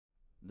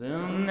The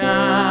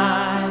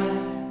night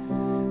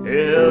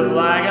is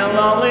like a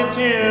lonely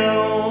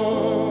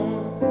tune.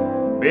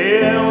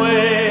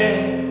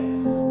 Beware,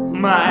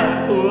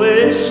 my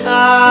foolish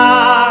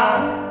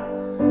heart.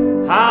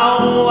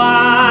 How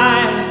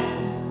wise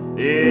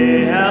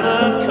the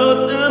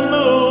ever-coasting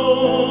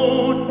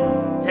moon.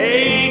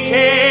 Take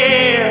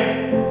care,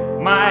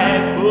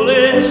 my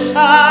foolish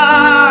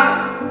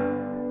heart.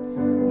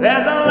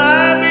 There's a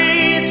line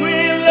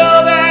between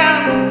love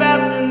and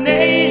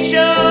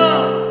fascination.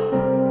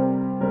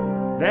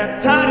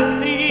 That's hard to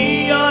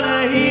see on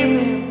an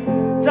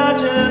evening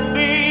such as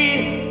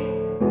this,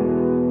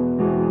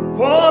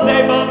 for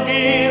they both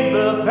give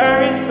the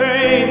very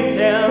strange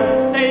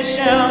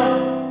sensation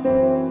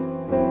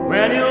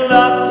when you're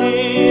lost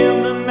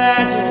in the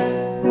magic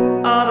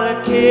of a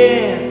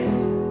kiss.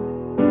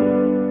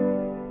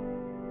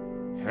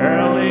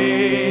 Her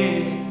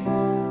lips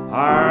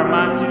are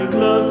much too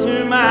close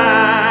to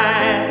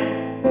mine.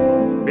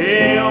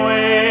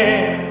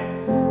 Beware,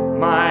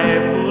 my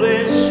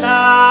foolish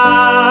heart.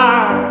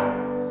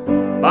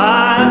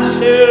 But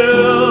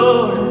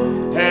should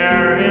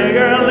her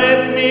eager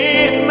lips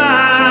meet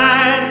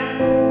mine,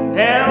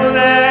 then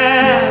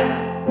let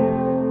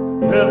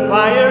the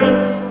fire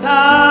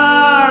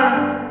start.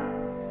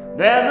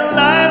 There's a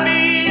line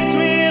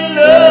between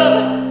love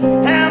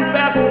and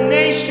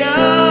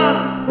fascination.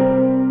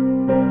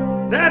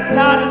 That's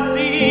hard to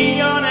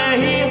see on a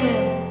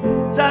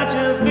evening such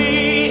as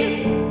this,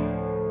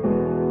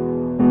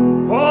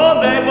 for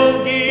they both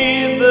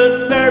give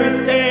the very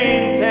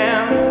same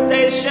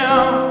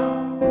sensation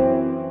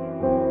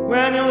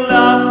when you're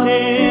lost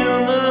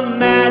in the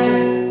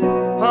magic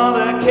of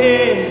a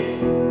kiss.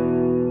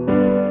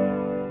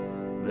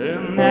 The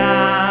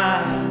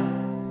night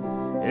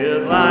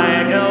is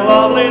like a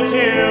lovely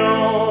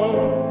tune.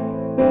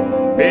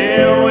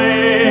 Beware,